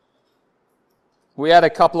We had a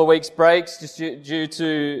couple of weeks breaks just due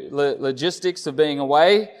to logistics of being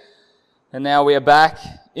away. And now we are back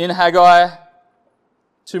in Haggai.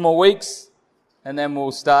 2 more weeks. And then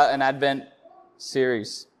we'll start an Advent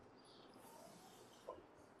series.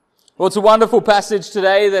 Well, it's a wonderful passage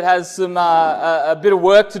today that has some a bit of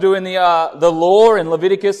work to do in the law in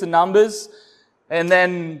Leviticus and Numbers. And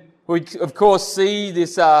then we, of course, see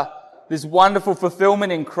this wonderful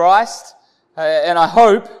fulfillment in Christ. And I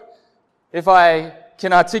hope, if I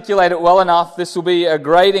can articulate it well enough, this will be a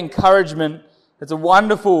great encouragement. It's a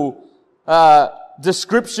wonderful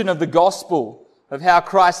description of the gospel, of how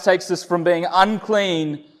Christ takes us from being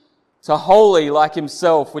unclean to holy like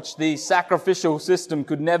himself, which the sacrificial system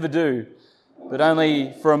could never do, but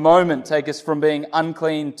only for a moment take us from being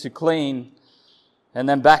unclean to clean, and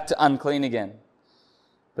then back to unclean again.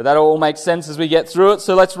 But that all makes sense as we get through it.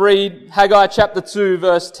 So let's read Haggai chapter 2,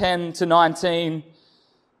 verse 10 to 19.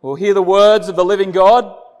 We'll hear the words of the living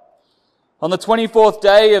God. On the 24th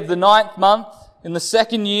day of the 9th month, in the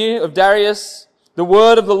 2nd year of Darius, the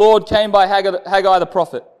word of the Lord came by Haggai the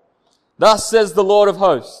prophet. Thus says the Lord of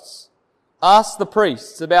hosts, ask the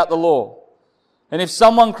priests about the law. And if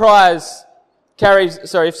someone carries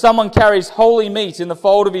holy meat in the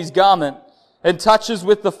fold of his garment and touches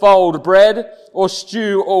with the fold bread or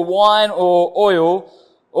stew or wine or oil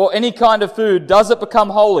or any kind of food, does it become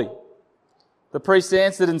holy? The priest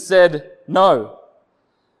answered and said, no.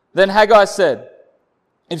 Then Haggai said,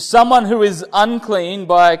 if someone who is unclean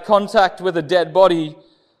by contact with a dead body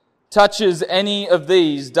touches any of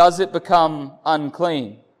these, does it become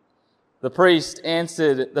unclean? The priest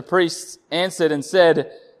answered and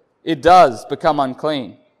said, it does become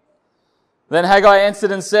unclean. Then Haggai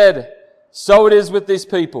answered and said, so it is with this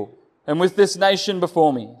people and with this nation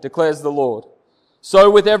before me, declares the Lord. So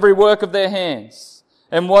with every work of their hands,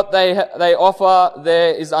 and what they offer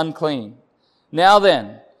there is unclean. Now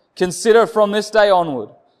then, consider from this day onward,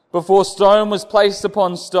 before stone was placed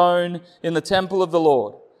upon stone in the temple of the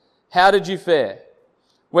Lord, how did you fare?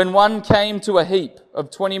 When one came to a heap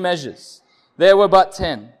of 20 measures, there were but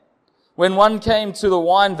 10. When one came to the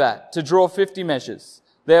wine vat to draw 50 measures,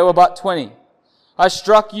 there were but 20. I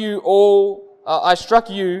struck you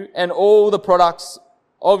and all the products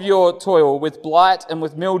of your toil with blight and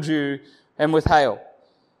with mildew and with hail.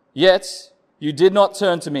 Yet you did not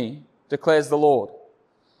turn to me, declares the Lord.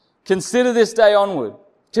 Consider from this day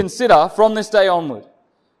onward,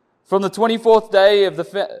 from the 24th day of the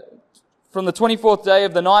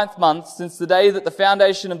 9th month, since the day that the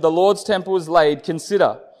foundation of the Lord's temple was laid,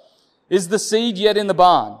 consider, is the seed yet in the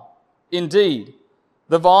barn? Indeed,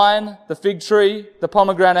 the vine, the fig tree, the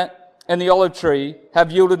pomegranate, and the olive tree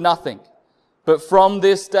have yielded nothing. But from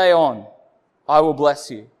this day on, I will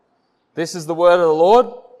bless you. This is the word of the Lord.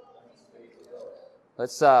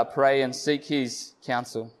 Let's pray and seek his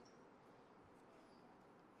counsel.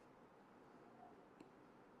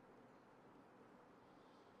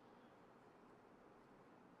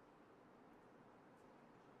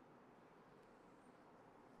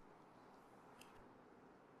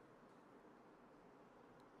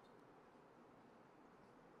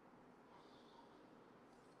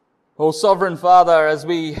 Oh, Sovereign Father, as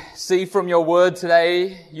we see from your word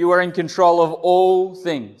today, you are in control of all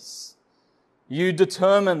things. You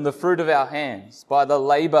determine the fruit of our hands by the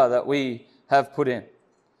labor that we have put in.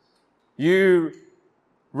 You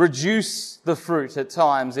reduce the fruit at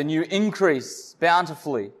times and you increase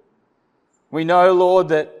bountifully. We know, Lord,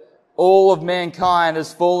 that all of mankind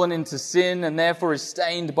has fallen into sin and therefore is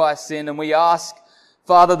stained by sin. And we ask,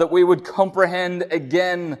 Father, that we would comprehend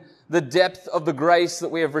again the depth of the grace that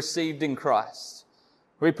we have received in Christ.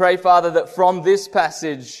 We pray, Father, that from this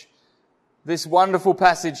passage, this wonderful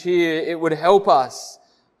passage here, it would help us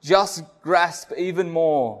just grasp even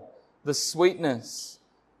more the sweetness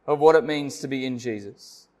of what it means to be in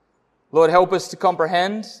Jesus. Lord, help us to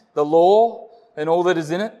comprehend the law and all that is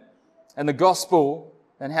in it, and the gospel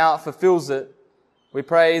and how it fulfills it. We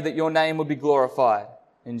pray that your name would be glorified.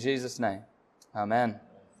 In Jesus' name, amen.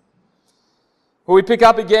 Well, we pick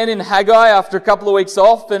up again in Haggai after a couple of weeks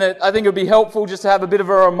off, and I think it would be helpful just to have a bit of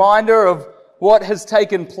a reminder of what has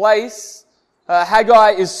taken place.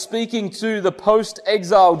 Haggai is speaking to the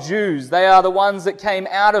post-exile Jews. They are the ones that came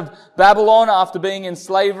out of Babylon after being in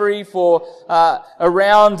slavery for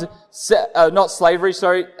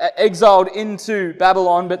exiled into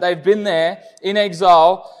Babylon, but they've been there in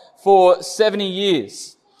exile for 70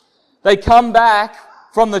 years. They come back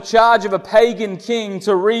from the charge of a pagan king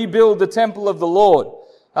to rebuild the temple of the Lord.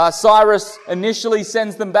 Cyrus initially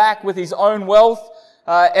sends them back with his own wealth,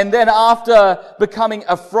 and then after becoming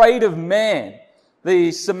afraid of man,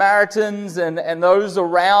 the Samaritans and those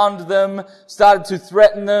around them started to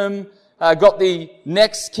threaten them, got the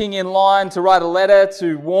next king in line to write a letter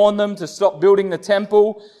to warn them to stop building the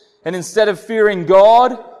temple. And instead of fearing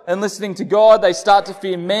God and listening to God, they start to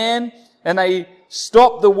fear man, and they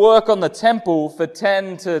stop the work on the temple for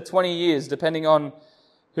 10 to 20 years, depending on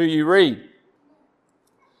who you read.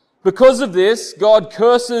 Because of this, God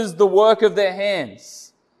curses the work of their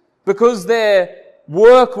hands. Because their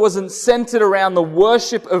work wasn't centered around the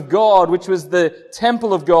worship of God, which was the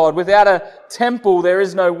temple of God. Without a temple, there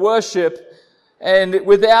is no worship. And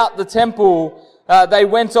without the temple, they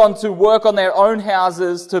went on to work on their own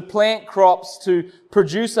houses, to plant crops, to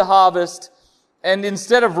produce a harvest. And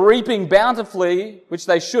instead of reaping bountifully, which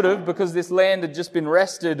they should have, because this land had just been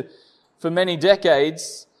rested for many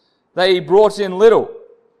decades, they brought in little.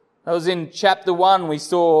 That was in chapter 1, we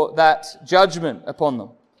saw that judgment upon them.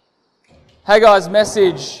 Haggai's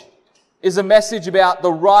message is a message about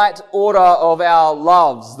the right order of our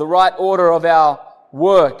loves, the right order of our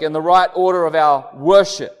work, and the right order of our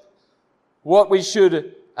worship. What we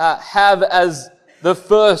should have as the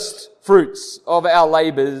first fruits of our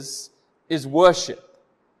labors is worship.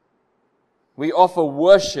 We offer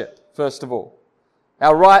worship, first of all.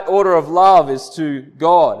 Our right order of love is to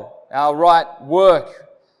God. Our right work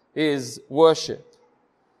is worship.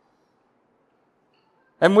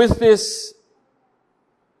 And with this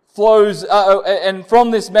flows, and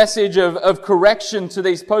from this message of correction to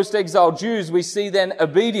these post-exile Jews, we see then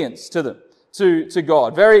obedience to them, to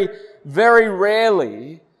God. Very, very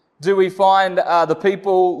rarely do we find the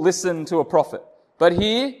people listen to a prophet. But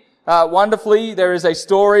here, wonderfully, there is a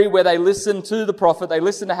story where they listen to the prophet, they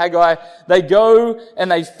listen to Haggai, they go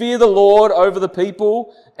and they fear the Lord over the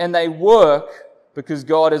people, and they work because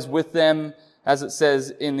God is with them, as it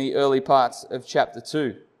says in the early parts of chapter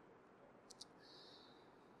 2.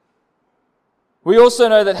 We also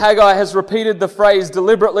know that Haggai has repeated the phrase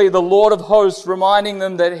deliberately, the Lord of hosts, reminding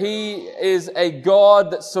them that He is a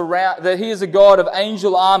God that He is a God of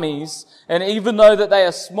angel armies, and even though that they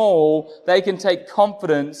are small, they can take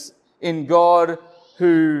confidence in God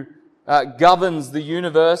who governs the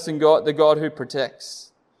universe and the God who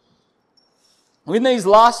protects. In these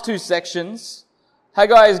last two sections,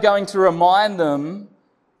 Haggai is going to remind them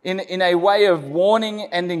in a way of warning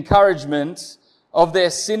and encouragement of their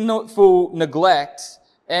sinful neglect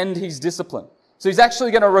and His discipline. So He's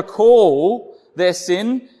actually going to recall their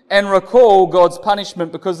sin and recall God's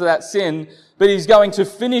punishment because of that sin, but He's going to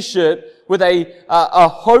finish it with a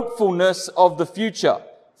hopefulness of the future.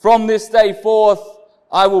 From this day forth,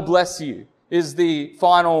 I will bless you, is the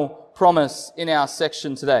final promise in our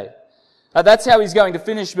section today. That's how He's going to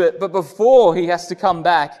finish it, but before He has to come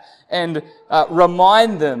back and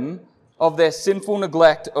remind them of their sinful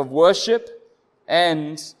neglect of worship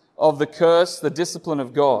and of the curse, the discipline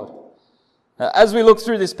of God. As we look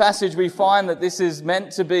through this passage, we find that this is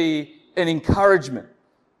meant to be an encouragement.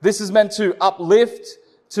 This is meant to uplift,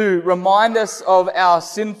 to remind us of our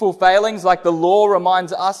sinful failings, like the law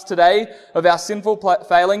reminds us today of our sinful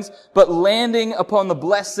failings, but landing upon the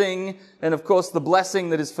blessing, and of course the blessing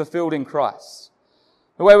that is fulfilled in Christ.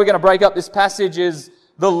 The way we're going to break up this passage is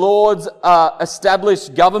the Lord's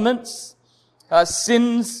established governments,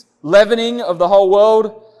 sin's leavening of the whole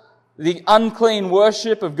world, the unclean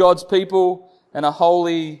worship of God's people, and a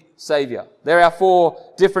holy Savior. There are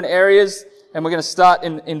 4 different areas, and we're going to start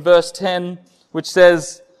in verse 10, which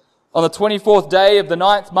says, on the 24th day of the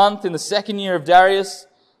 9th month in the 2nd year of Darius,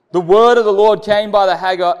 the word of the Lord came by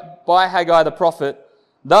Haggai the prophet.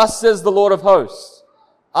 Thus says the Lord of hosts,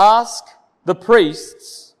 ask the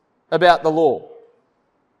priests about the law.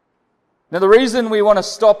 Now the reason we want to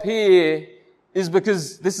stop here is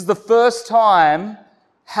because this is the first time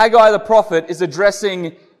Haggai the prophet is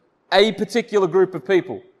addressing a particular group of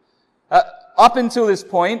people. Up until this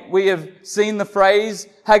point, we have seen the phrase,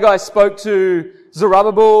 Haggai spoke to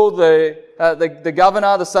Zerubbabel, the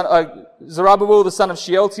governor, Zerubbabel, the son of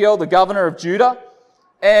Shealtiel, the governor of Judah,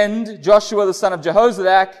 and Joshua, the son of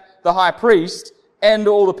Jehozadak, the high priest, and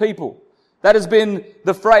all the people. That has been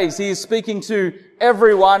the phrase. He is speaking to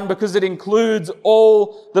everyone because it includes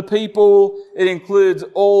all the people. It includes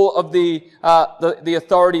all of the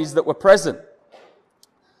authorities that were present.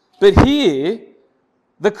 But here,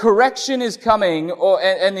 the correction is coming,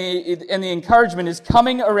 and the encouragement is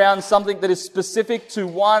coming around something that is specific to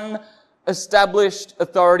one established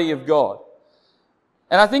authority of God.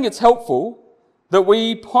 And I think it's helpful that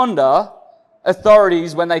we ponder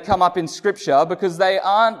authorities when they come up in Scripture, because they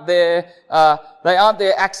aren't there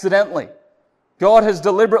accidentally. God has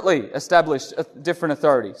deliberately established different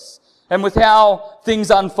authorities. And with how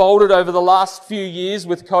things unfolded over the last few years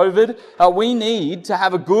with COVID, we need to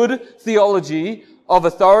have a good theology of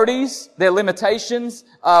authorities, their limitations,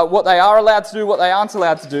 what they are allowed to do, what they aren't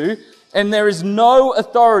allowed to do. And there is no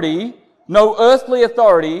authority, no earthly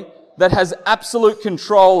authority that has absolute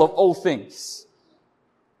control of all things.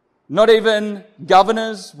 Not even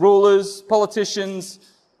governors, rulers, politicians,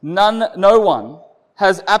 no one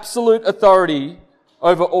has absolute authority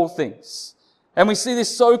over all things. And we see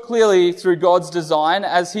this so clearly through God's design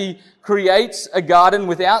as He creates a garden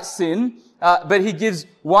without sin, but He gives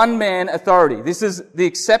one man authority. This is the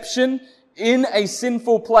exception in a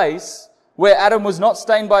sinful place where Adam was not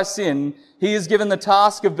stained by sin. He is given the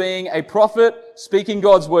task of being a prophet, speaking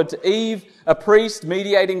God's word to Eve, a priest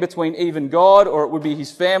mediating between Eve and God, or it would be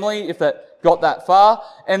his family if that got that far,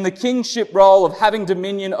 and the kingship role of having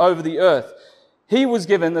dominion over the earth. He was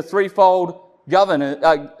given the threefold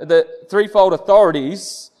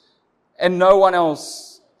authorities, and no one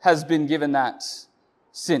else has been given that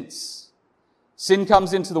since. Sin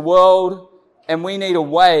comes into the world, and we need a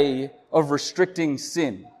way of restricting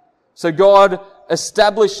sin. So God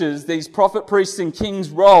establishes these prophet, priests, and kings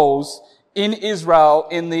roles in Israel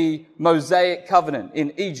in the Mosaic covenant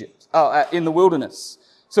in Egypt, in the wilderness.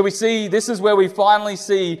 So we see, this is where we finally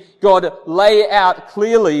see God lay out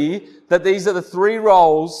clearly that these are the three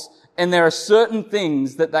roles, and there are certain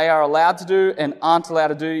things that they are allowed to do and aren't allowed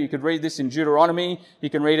to do. You could read this in Deuteronomy. You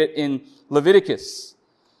can read it in Leviticus.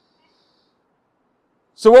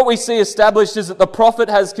 So what we see established is that the prophet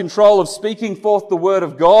has control of speaking forth the word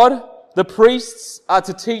of God. The priests are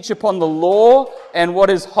to teach upon the law and what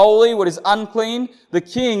is holy, what is unclean. The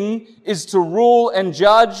king is to rule and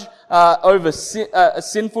judge over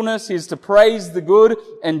sinfulness. He is to praise the good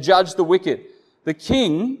and judge the wicked. The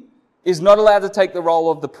king is not allowed to take the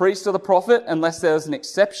role of the priest or the prophet unless there's an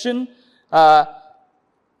exception. And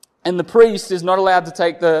the priest is not allowed to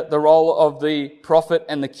take the role of the prophet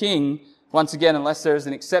and the king, once again, unless there is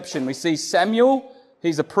an exception. We see Samuel,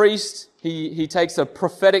 he's a priest. He takes a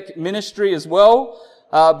prophetic ministry as well.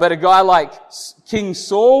 But a guy like King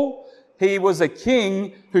Saul, he was a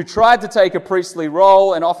king who tried to take a priestly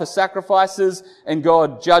role and offer sacrifices, and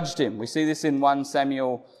God judged him. We see this in 1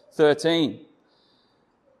 Samuel 13.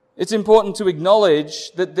 It's important to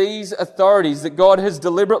acknowledge that these authorities, that God has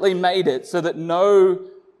deliberately made it so that no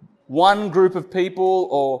one group of people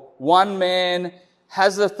or one man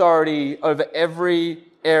has authority over every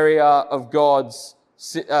area of God's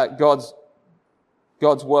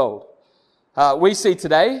world. We see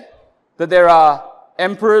today that there are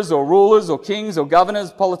emperors or rulers or kings or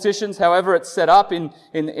governors, politicians, however it's set up in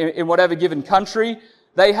whatever given country.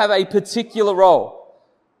 They have a particular role.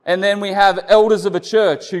 And then we have elders of a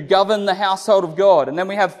church who govern the household of God. And then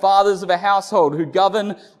we have fathers of a household who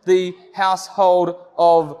govern the household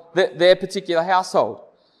of their particular household.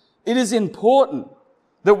 It is important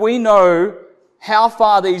that we know how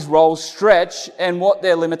far these roles stretch and what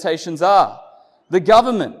their limitations are. The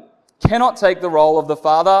government cannot take the role of the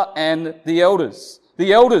father and the elders.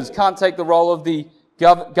 The elders can't take the role of the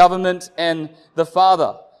government and the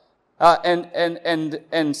father,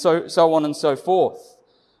 and so on and so forth.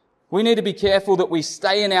 We need to be careful that we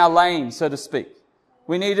stay in our lane, so to speak.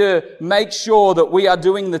 We need to make sure that we are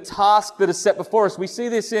doing the task that is set before us. We see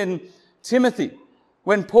this in Timothy.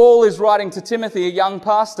 When Paul is writing to Timothy, a young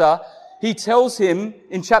pastor, he tells him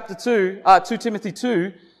in chapter 2 Timothy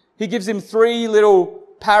 2, he gives him three little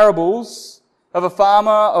parables of a farmer,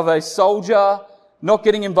 of a soldier, not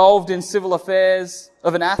getting involved in civil affairs,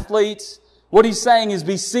 of an athlete. What he's saying is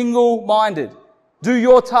be single-minded. Do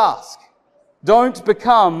your task. Don't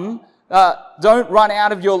run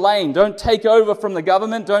out of your lane. Don't take over from the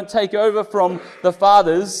government. Don't take over from the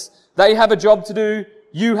fathers. They have a job to do.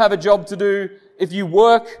 You have a job to do. If you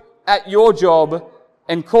work at your job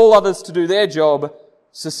and call others to do their job,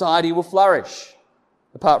 society will flourish,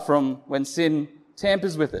 apart from when sin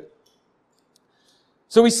tampers with it.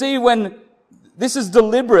 So we see when this is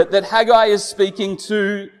deliberate that Haggai is speaking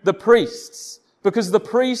to the priests, because the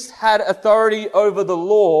priests had authority over the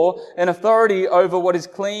law and authority over what is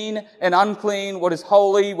clean and unclean, what is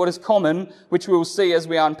holy, what is common, which we will see as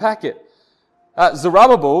we unpack it.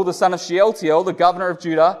 Zerubbabel, the son of Shealtiel, the governor of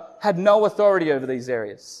Judah, had no authority over these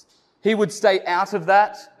areas. He would stay out of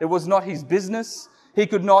that. It was not his business. He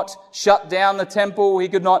could not shut down the temple. He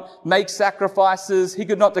could not make sacrifices. He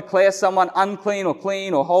could not declare someone unclean or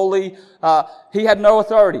clean or holy. He had no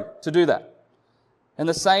authority to do that. And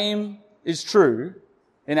the same is true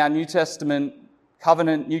in our New Testament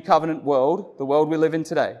covenant, New Covenant world, the world we live in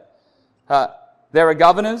today. There are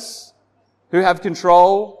governors who have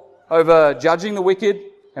control over judging the wicked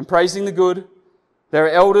and praising the good. There are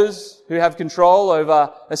elders who have control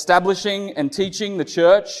over establishing and teaching the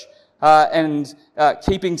church and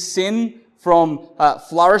keeping sin from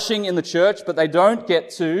flourishing in the church, but they don't get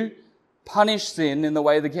to punish sin in the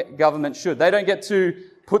way the government should. They don't get to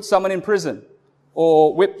put someone in prison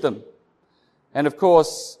or whip them. And of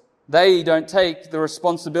course, they don't take the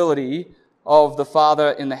responsibility of the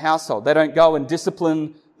father in the household. They don't go and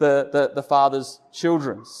discipline the father's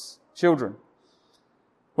children.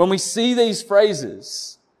 When we see these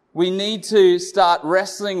phrases, we need to start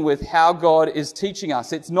wrestling with how God is teaching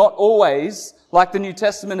us. It's not always, like the New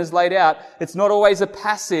Testament is laid out, it's not always a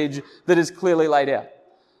passage that is clearly laid out.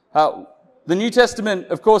 The New Testament,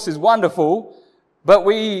 of course, is wonderful, but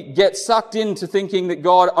we get sucked into thinking that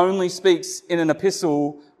God only speaks in an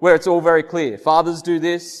epistle where it's all very clear. Fathers do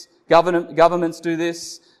this, governments do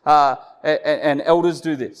this, and elders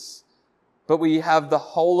do this. But we have the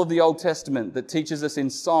whole of the Old Testament that teaches us in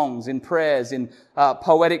songs, in prayers, in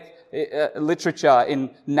poetic literature, in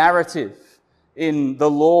narrative, in the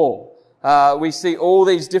law. We see all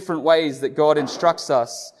these different ways that God instructs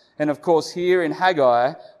us. And of course, here in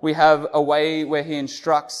Haggai, we have a way where he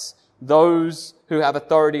instructs those who have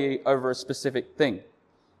authority over a specific thing.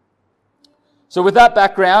 So with that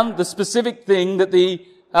background, the specific thing that the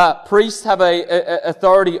priests have a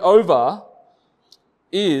authority over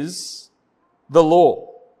is the law.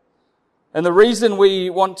 And the reason we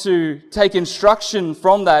want to take instruction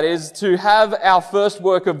from that is to have our first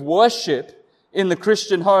work of worship in the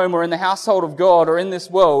Christian home or in the household of God or in this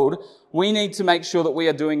world. We need to make sure that we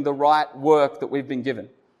are doing the right work that we've been given.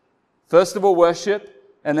 First of all, worship,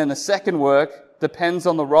 and then the second work depends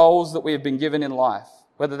on the roles that we have been given in life,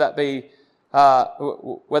 whether that be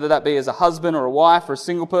as a husband or a wife or a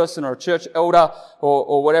single person or a church elder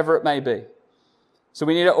or whatever it may be. So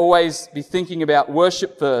we need to always be thinking about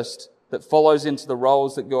worship first that follows into the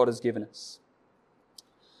roles that God has given us.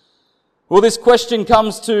 Well, these two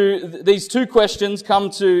questions come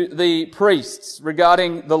to the priests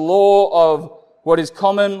regarding the law of what is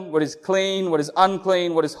common, what is clean, what is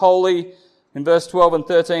unclean, what is holy. In verse 12 and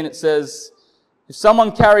 13 it says, if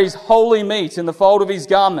someone carries holy meat in the fold of his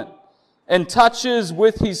garment and touches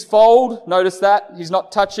with his fold, notice that, he's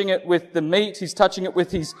not touching it with the meat, he's touching it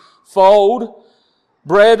with his fold,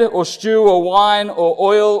 bread or stew or wine or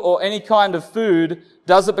oil or any kind of food,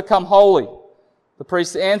 does it become holy? The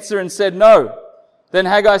priest answered and said, no. Then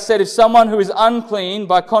Haggai said, if someone who is unclean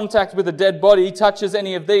by contact with a dead body touches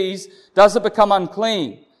any of these, does it become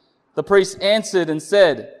unclean? The priest answered and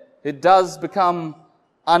said, it does become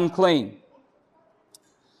unclean.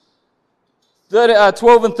 Verses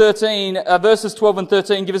 12 and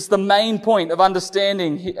 13 give us the main point of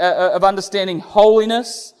understanding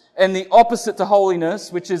holiness and the opposite to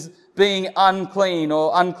holiness, which is being unclean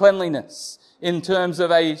or uncleanliness in terms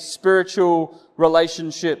of a spiritual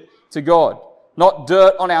relationship to God. Not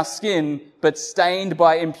dirt on our skin, but stained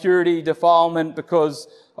by impurity, defilement because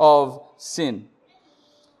of sin.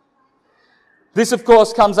 This, of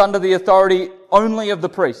course, comes under the authority only of the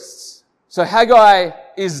priests. So Haggai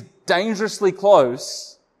is dangerously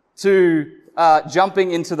close to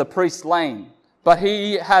jumping into the priest's lane. But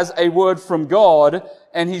he has a word from God,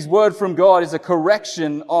 and his word from God is a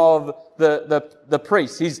correction of the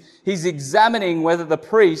priests. He's examining whether the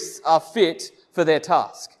priests are fit for their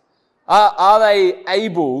task. Are they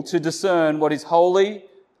able to discern what is holy,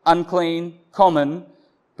 unclean, common,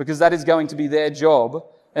 because that is going to be their job.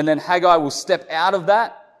 And then Haggai will step out of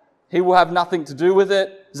that. He will have nothing to do with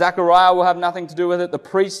it. Zechariah will have nothing to do with it. The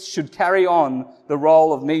priest should carry on the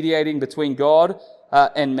role of mediating between God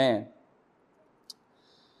and man.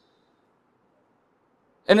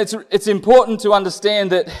 And it's important to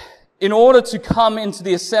understand that in order to come into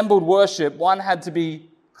the assembled worship, one had to be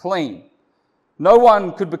clean. No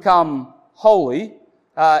one could become holy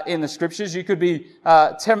in the scriptures. You could be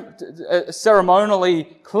ceremonially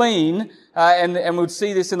clean, and we'd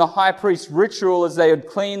see this in the high priest's ritual as they would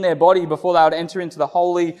clean their body before they would enter into the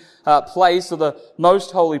holy place or the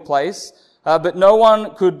most holy place. But no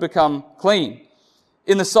one could become clean.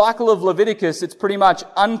 In the cycle of Leviticus, it's pretty much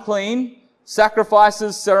unclean,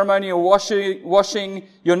 sacrifices, ceremonial washing,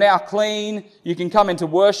 you're now clean, you can come into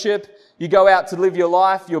worship, you go out to live your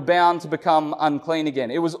life, you're bound to become unclean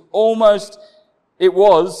again. It was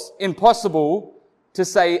impossible to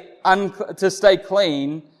stay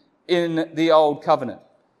clean in the old covenant.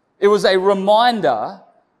 It was a reminder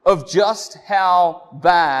of just how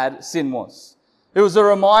bad sin was. It was a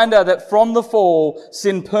reminder that from the fall,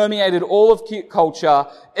 sin permeated all of culture.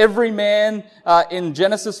 Every man in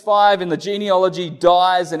Genesis 5 in the genealogy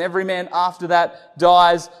dies, and every man after that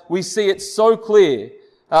dies. We see it so clear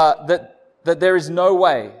that there is no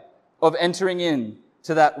way of entering in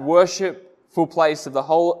to that worshipful place of the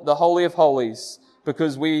Holy of Holies,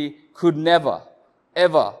 because we could never,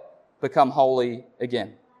 ever become holy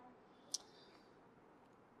again.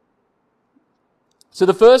 So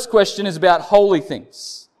the first question is about holy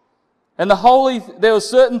things. And there were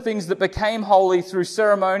certain things that became holy through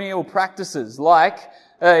ceremonial practices, like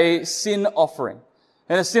a sin offering.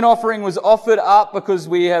 And a sin offering was offered up because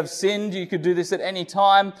we have sinned. You could do this at any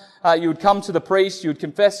time. You would come to the priest, you would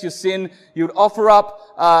confess your sin, you would offer up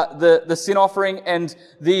the sin offering, and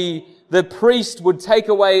the priest would take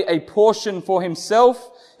away a portion for himself.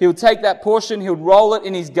 He would take that portion, he would roll it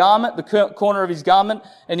in his garment, the corner of his garment,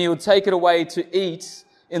 and he would take it away to eat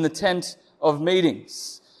in the tent of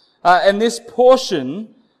meetings. And this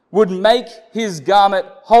portion would make his garment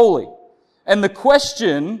holy. And the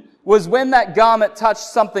question was, when that garment touched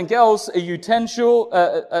something else, a utensil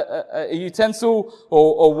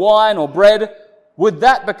or wine or bread, would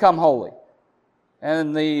that become holy?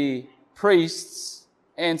 And the priests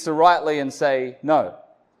answer rightly and say no.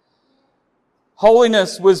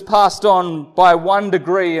 Holiness was passed on by 1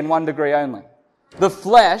 degree and 1 degree only. The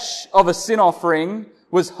flesh of a sin offering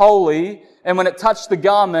was holy, and when it touched the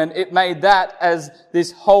garment, it made that as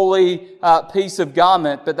this holy piece of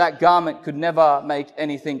garment, but that garment could never make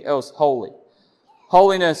anything else holy.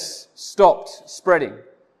 Holiness stopped spreading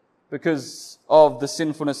because of the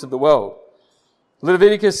sinfulness of the world.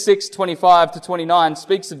 Leviticus 6:25 to 29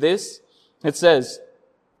 speaks of this. It says,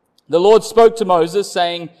 "The Lord spoke to Moses,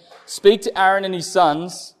 saying, Speak to Aaron and his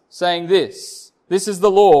sons, saying this is the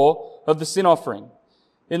law of the sin offering.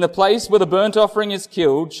 In the place where the burnt offering is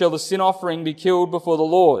killed, shall the sin offering be killed before the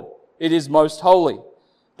Lord. It is most holy.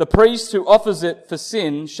 The priest who offers it for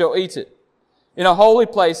sin shall eat it. In a holy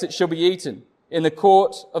place it shall be eaten, in the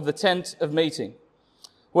court of the tent of meeting.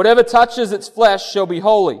 Whatever touches its flesh shall be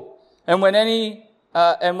holy, and when any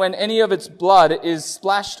of its blood is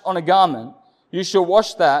splashed on a garment, you shall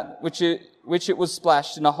wash that which it was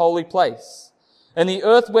splashed in a holy place. And the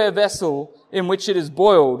earthenware vessel in which it is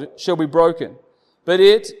boiled shall be broken, but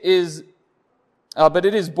it is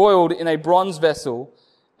boiled in a bronze vessel,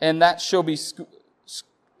 and that shall be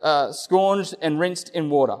scourged and rinsed in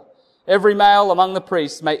water. Every male among the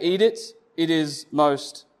priests may eat it. It is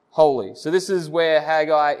most holy." So this is where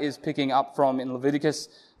Haggai is picking up from in Leviticus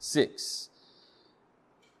 6.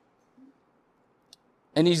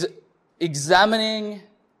 And he's examining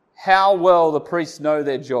how well the priests know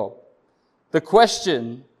their job. The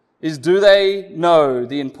question is, do they know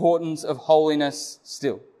the importance of holiness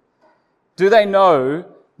still? Do they know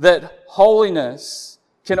that holiness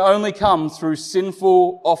can only come through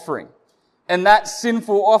sinful offering? And that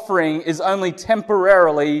sinful offering is only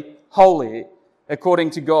temporarily holy according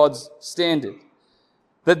to God's standard.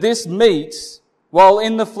 That this meat, while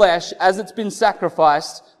in the flesh, as it's been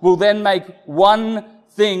sacrificed, will then make one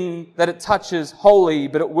thing that it touches holy,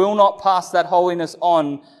 but it will not pass that holiness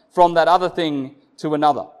on from that other thing to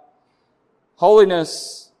another.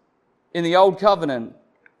 Holiness in the Old Covenant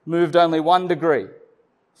moved only 1 degree,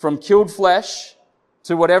 from killed flesh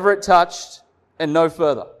to whatever it touched and no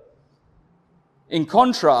further. In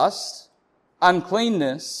contrast,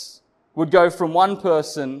 uncleanness would go from one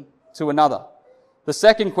person to another. The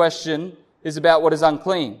second question is about what is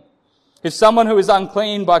unclean. If someone who is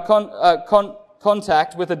unclean by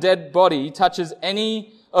contact with a dead body touches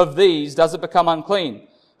any of these, does it become unclean?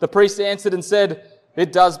 The priest answered and said,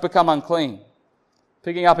 it does become unclean.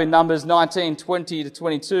 Picking up in Numbers 19:20 to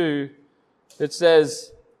 22, it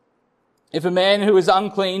says, "If a man who is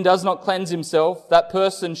unclean does not cleanse himself, that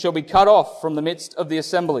person shall be cut off from the midst of the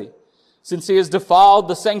assembly, since he has defiled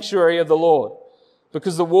the sanctuary of the Lord.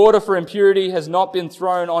 Because the water for impurity has not been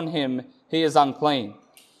thrown on him, he is unclean.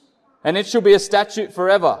 And it shall be a statute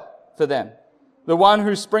forever for them. The one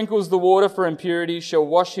who sprinkles the water for impurity shall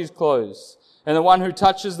wash his clothes, and the one who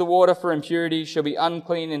touches the water for impurity shall be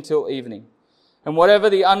unclean until evening. And whatever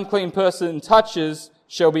the unclean person touches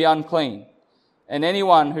shall be unclean, and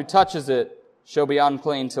anyone who touches it shall be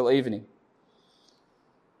unclean till evening."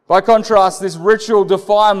 By contrast, this ritual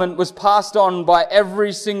defilement was passed on by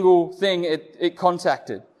every single thing it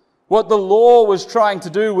contacted. What the law was trying to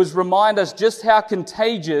do was remind us just how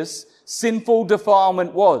contagious sinful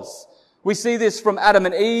defilement was. We see this from Adam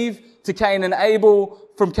and Eve to Cain and Abel,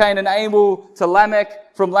 from Cain and Abel to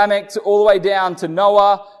Lamech, from Lamech to all the way down to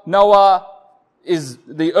Noah.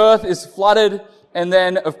 The earth is flooded, and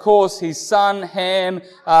then, of course, his son Ham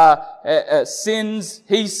sins.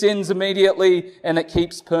 He sins immediately, and it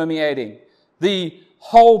keeps permeating. The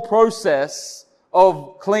whole process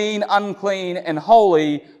of clean, unclean, and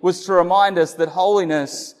holy was to remind us that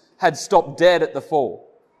holiness had stopped dead at the fall.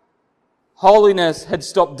 Holiness had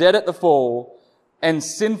stopped dead at the fall, and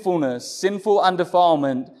sinful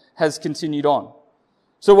undefilement has continued on.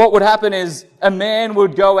 So what would happen is a man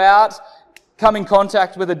would go out, come in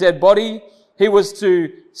contact with a dead body. He was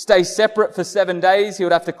to stay separate for 7 days. He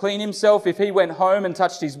would have to clean himself. If he went home and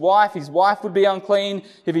touched his wife would be unclean.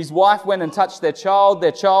 If his wife went and touched their child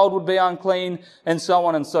would be unclean, and so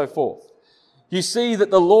on and so forth. You see that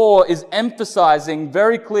the law is emphasizing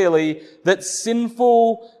very clearly that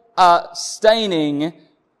sinful staining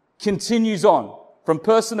continues on from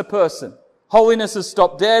person to person. Holiness has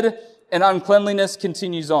stopped dead, and uncleanliness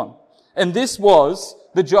continues on. And this was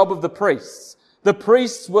the job of the priests. The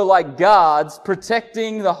priests were like guards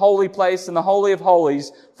protecting the holy place and the Holy of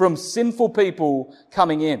Holies from sinful people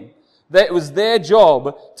coming in. It was their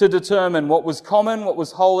job to determine what was common, what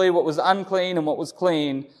was holy, what was unclean, and what was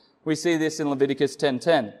clean. We see this in Leviticus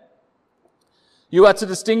 10:10. You are to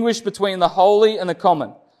distinguish between the holy and the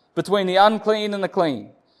common, between the unclean and the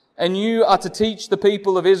clean. And you are to teach the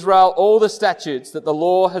people of Israel all the statutes that the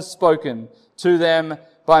law has spoken to them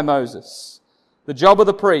by Moses. The job of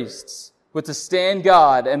the priests was to stand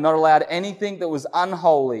guard and not allow anything that was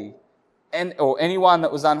unholy or anyone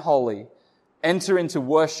that was unholy enter into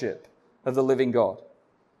worship of the living God.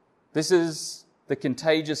 This is the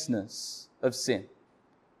contagiousness of sin.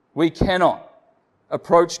 We cannot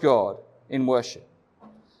approach God in worship.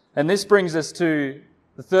 And this brings us to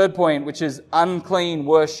the third point, which is unclean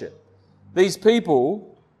worship. These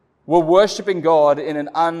people were worshipping God in an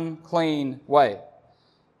unclean way,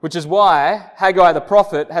 which is why Haggai the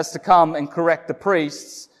prophet has to come and correct the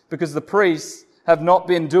priests, because the priests have not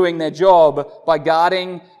been doing their job by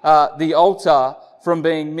guarding the altar from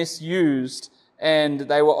being misused, and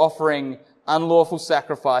they were offering unlawful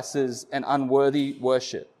sacrifices and unworthy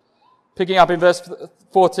worship. Picking up in verse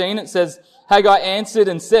 14, it says, Haggai answered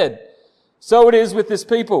and said, so it is with this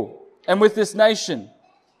people and with this nation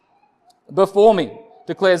before me,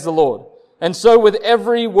 declares the Lord. And so with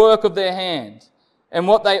every work of their hand, and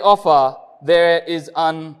what they offer there is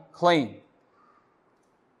unclean.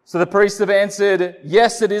 So the priests have answered,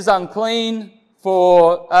 yes, it is unclean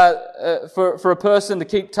for a person to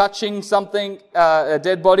keep touching something, a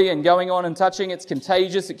dead body, and going on and touching. It's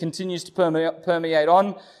contagious. It continues to permeate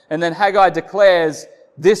on. And then Haggai declares,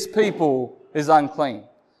 this people is unclean.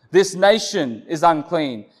 This nation is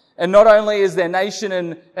unclean. And not only is their nation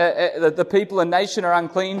and the people and nation are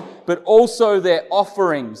unclean, but also their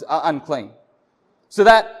offerings are unclean. So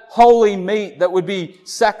that holy meat that would be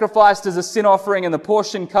sacrificed as a sin offering and the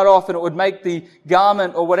portion cut off and it would make the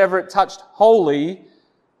garment or whatever it touched holy,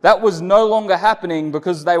 that was no longer happening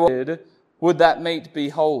because they would that meat be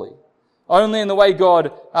holy. Only in the way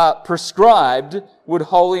God prescribed would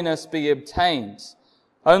holiness be obtained.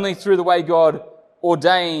 Only through the way God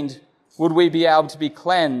ordained would we be able to be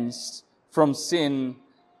cleansed from sin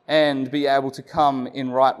and be able to come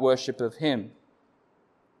in right worship of Him.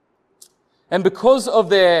 And because of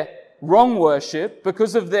their wrong worship,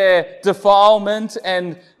 because of their defilement,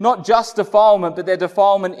 and not just defilement, but their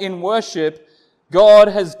defilement in worship, God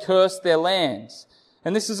has cursed their lands.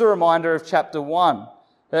 And this is a reminder of chapter 1,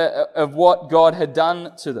 of what God had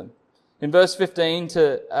done to them. In verse 15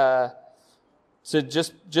 to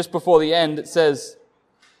just before the end, it says,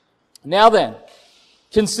 now then,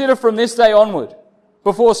 consider from this day onward,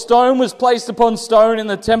 before stone was placed upon stone in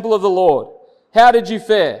the temple of the Lord, how did you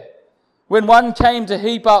fare? When one came to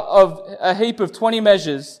a heap of 20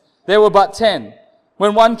 measures, there were but 10.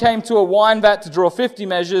 When one came to a wine vat to draw 50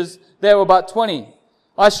 measures, there were but 20.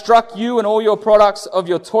 I struck you and all your products of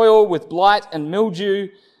your toil with blight and mildew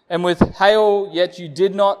and with hail, yet you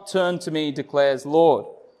did not turn to me, declares the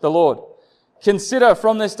Lord. Consider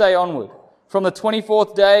from this day onward, from the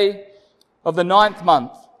 24th day of the 9th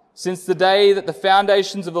month, since the day that the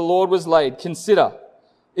foundations of the Lord was laid, consider,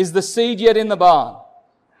 is the seed yet in the barn?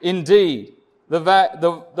 Indeed, the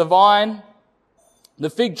vine, the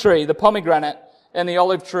fig tree, the pomegranate, and the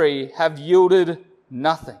olive tree have yielded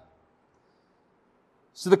nothing.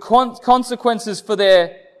 So the consequences for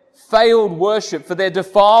their failed worship, for their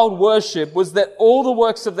defiled worship, was that all the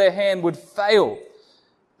works of their hand would fail.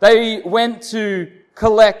 They went to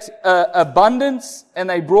collect abundance and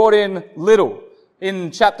they brought in little. In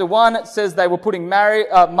chapter 1, it says they were putting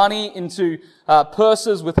money into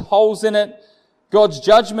purses with holes in it. God's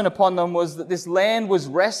judgment upon them was that this land was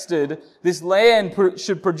wrested, this land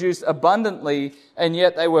should produce abundantly, and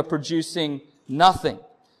yet they were producing nothing.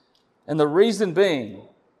 And the reason being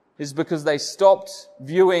is because they stopped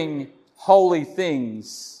viewing holy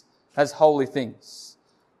things as holy things.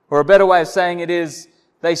 Or a better way of saying it is,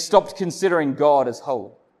 they stopped considering God as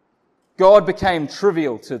holy. God became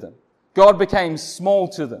trivial to them. God became small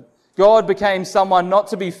to them. God became someone not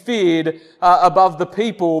to be feared above the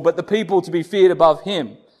people, but the people to be feared above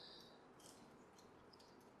him.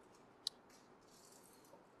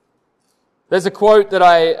 There's a quote that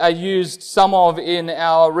I used some of in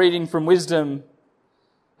our reading from Wisdom,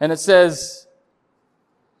 and it says,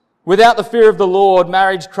 "Without the fear of the Lord,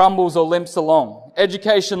 marriage crumbles or limps along.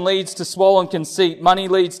 Education leads to swollen conceit. Money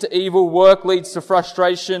leads to evil. Work leads to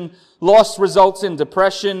frustration. Loss results in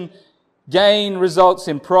depression. Gain results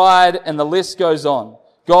in pride," and the list goes on.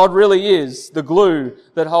 God really is the glue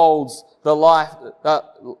that holds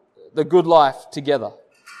the good life together.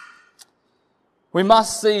 We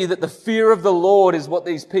must see that the fear of the Lord is what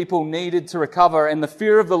these people needed to recover, and the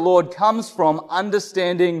fear of the Lord comes from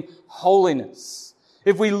understanding holiness.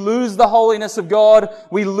 If we lose the holiness of God,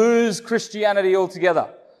 we lose Christianity altogether.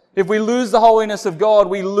 If we lose the holiness of God,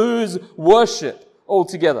 we lose worship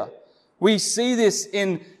altogether. We see this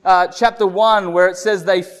in chapter 1 where it says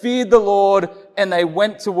they feared the Lord and they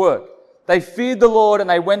went to work. They feared the Lord and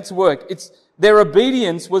they went to work. Their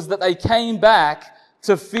obedience was that they came back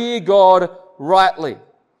to fear God rightly.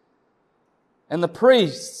 And the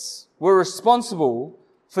priests were responsible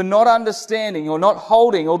for not understanding or not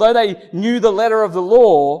holding, although they knew the letter of the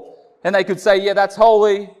law, and they could say, yeah, that's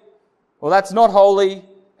holy, or that's not holy,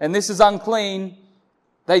 and this is unclean.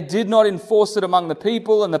 They did not enforce it among the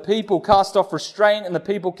people, and the people cast off restraint, and the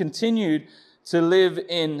people continued to live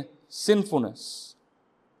in sinfulness.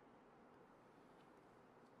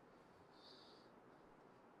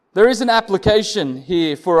 There is an application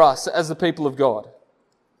here for us as the people of God.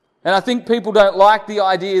 And I think people don't like the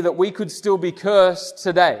idea that we could still be cursed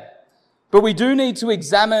today. But we do need to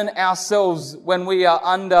examine ourselves when we are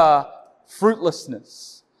under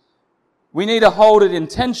fruitlessness. We need to hold it in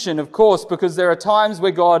tension, of course, because there are times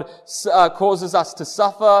where God causes us to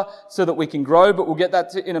suffer so that we can grow, but we'll get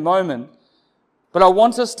that in a moment. But I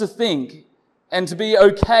want us to think and to be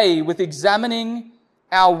okay with examining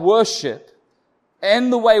our worship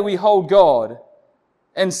and the way we hold God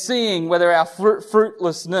and seeing whether our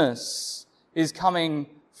fruitlessness is coming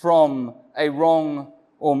from a wrong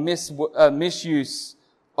or misuse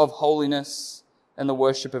of holiness and the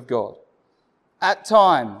worship of God. At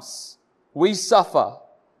times, we suffer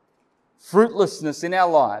fruitlessness in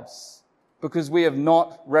our lives because we have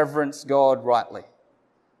not reverenced God rightly,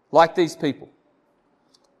 like these people.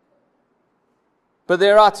 But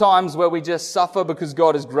there are times where we just suffer because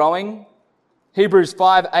God is growing. Hebrews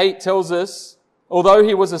 5:8 tells us, although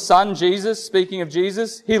he was a son, Jesus, speaking of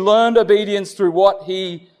Jesus, he learned obedience through what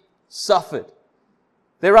he suffered.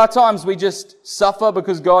 There are times we just suffer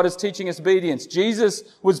because God is teaching us obedience. Jesus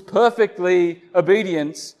was perfectly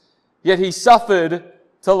obedient, yet he suffered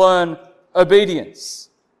to learn obedience.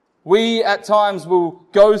 We at times will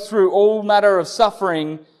go through all matter of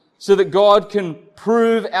suffering so that God can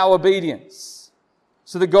prove our obedience,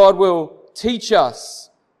 so that God will teach us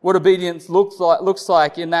what obedience looks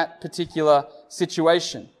like in that particular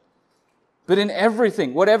situation. But in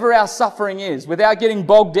everything, whatever our suffering is, without getting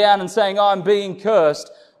bogged down and saying, oh, I'm being cursed,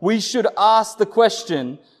 we should ask the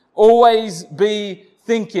question, always be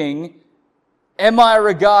thinking, am I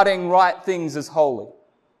regarding right things as holy?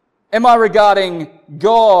 Am I regarding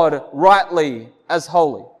God rightly as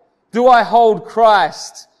holy? Do I hold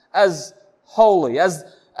Christ as holy, as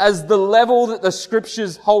the level that the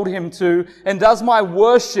scriptures hold him to? And does my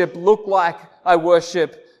worship look like I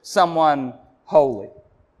worship someone holy?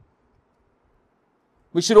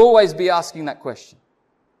 We should always be asking that question.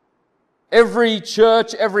 Every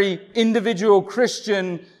church, every individual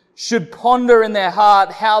Christian should ponder in their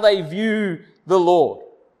heart how they view the Lord.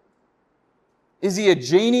 Is he a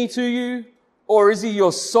genie to you, or is he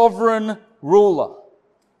your sovereign ruler?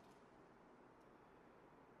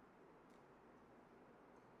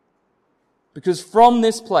 Because from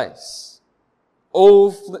this place,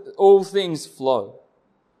 all things flow.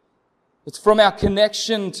 It's from our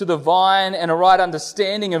connection to the vine and a right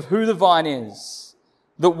understanding of who the vine is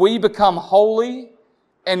that we become holy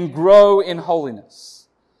and grow in holiness.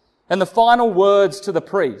 And the final words to the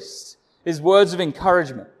priest is words of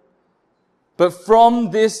encouragement. But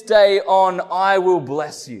from this day on, I will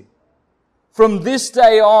bless you. From this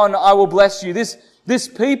day on, I will bless you. This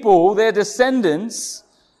people, their descendants,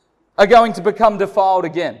 are going to become defiled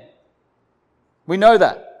again. We know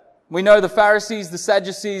that. We know the Pharisees, the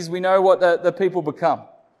Sadducees, we know what the people become.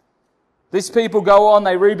 These people go on,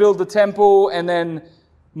 they rebuild the temple, and then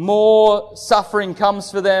more suffering comes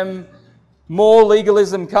for them, more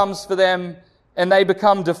legalism comes for them, and they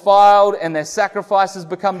become defiled, and their sacrifices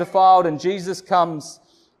become defiled, and Jesus comes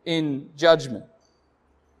in judgment.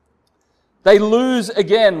 They lose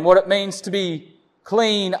again what it means to be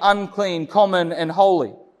clean, unclean, common, and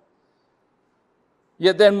holy.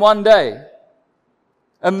 Yet then one day,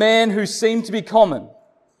 a man who seemed to be common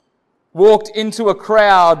walked into a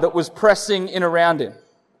crowd that was pressing in around him.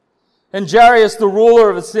 And Jairus, the ruler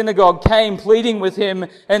of the synagogue, came pleading with him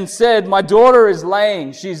and said, "My daughter is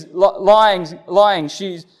lying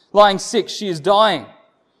sick, she is dying."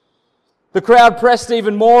 The crowd pressed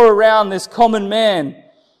even more around this common man.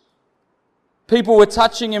 People were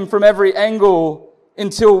touching him from every angle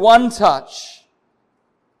until one touch,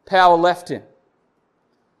 power left him.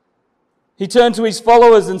 He turned to his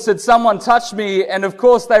followers and said, "Someone touched me." And of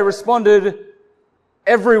course they responded,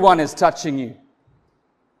 "Everyone is touching you."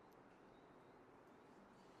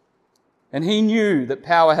 And he knew that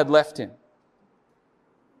power had left him.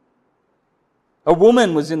 A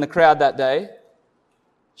woman was in the crowd that day.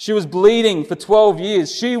 She was bleeding for 12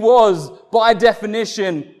 years. She was, by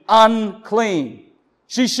definition, unclean.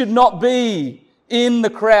 She should not be in the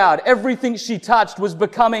crowd. Everything she touched was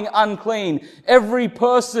becoming unclean. Every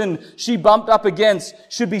person she bumped up against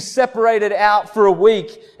should be separated out for a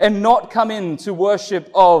week and not come in to worship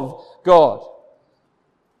of God.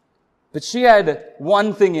 But she had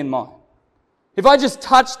one thing in mind. If I just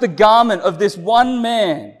touch the garment of this one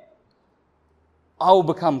man, I will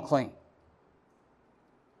become clean.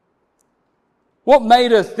 What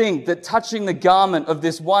made her think that touching the garment of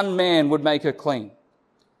this one man would make her clean?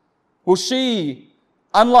 Well, she,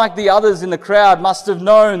 unlike the others in the crowd, must have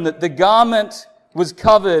known that the garment was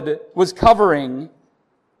covering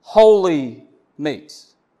holy meat,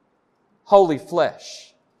 holy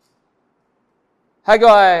flesh.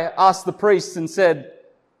 Haggai asked the priests and said,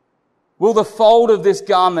 "Will the fold of this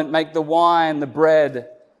garment make the wine, the bread,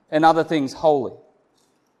 and other things holy?"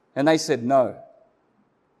 And they said no.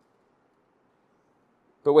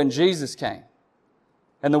 But when Jesus came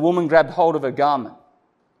and the woman grabbed hold of her garment,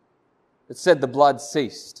 it said the blood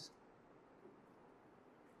ceased.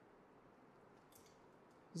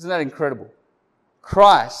 Isn't that incredible?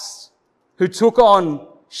 Christ, who took on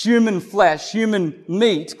human flesh, human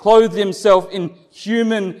meat, clothed himself in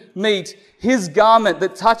human meat, his garment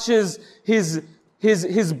that touches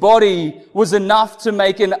his body was enough to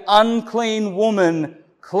make an unclean woman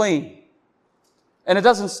clean. And it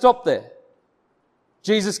doesn't stop there.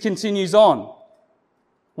 Jesus continues on,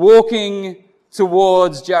 walking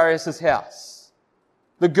towards Jairus' house.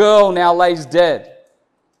 The girl now lays dead.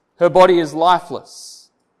 Her body is lifeless.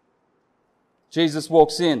 Jesus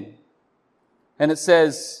walks in, and it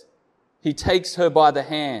says, he takes her by the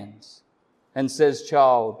hand and says,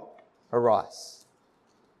 "Child, arise."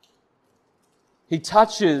 He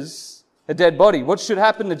touches a dead body. What should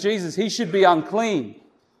happen to Jesus? He should be unclean.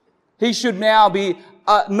 He should now be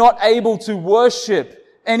not able to worship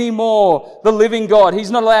anymore the living God.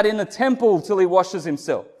 He's not allowed in the temple till he washes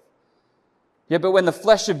himself. Yeah, but when the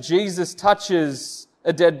flesh of Jesus touches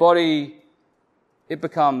a dead body, it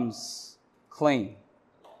becomes clean,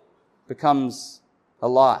 becomes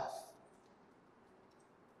alive.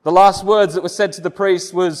 The last words that were said to the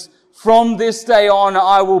priest was, "From this day on,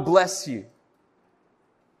 I will bless you."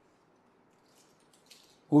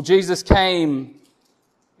 Well, Jesus came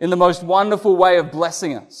in the most wonderful way of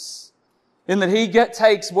blessing us, in that he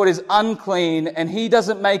takes what is unclean and he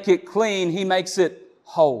doesn't make it clean, he makes it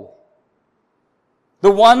whole. The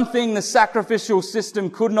one thing the sacrificial system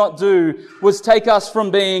could not do was take us from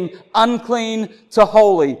being unclean to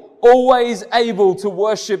holy, always able to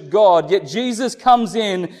worship God. Yet Jesus comes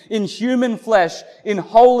in human flesh, in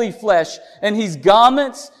holy flesh, and his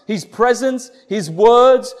garments, his presence, his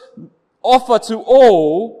words offer to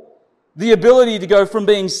all the ability to go from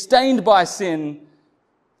being stained by sin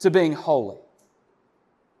to being holy.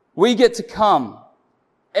 We get to come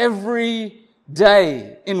every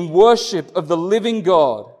day in worship of the living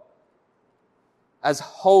God as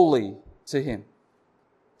holy to him,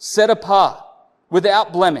 set apart,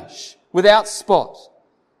 without blemish, without spot.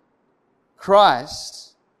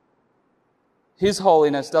 Christ, his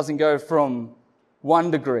holiness doesn't go from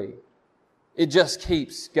one degree. It just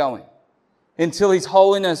keeps going until his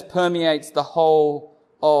holiness permeates the whole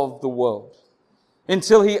of the world,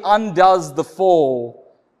 until he undoes the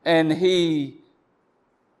fall and he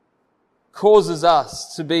causes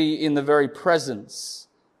us to be in the very presence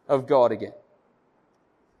of God again.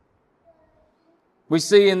 We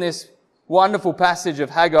see in this wonderful passage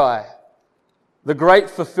of Haggai the great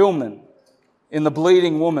fulfillment in the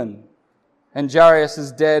bleeding woman and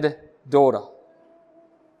Jairus' dead daughter.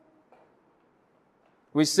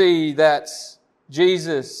 We see that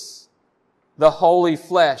Jesus, the holy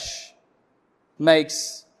flesh,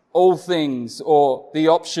 makes all things, or the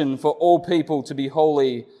option for all people to be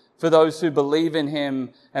holy for those who believe in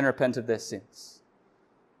him and repent of their sins.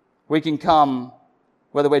 We can come,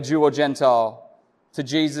 whether we're Jew or Gentile, to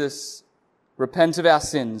Jesus, repent of our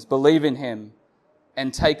sins, believe in him,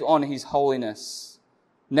 and take on his holiness,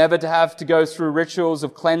 never to have to go through rituals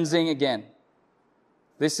of cleansing again.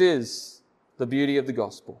 This is the beauty of the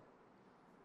gospel.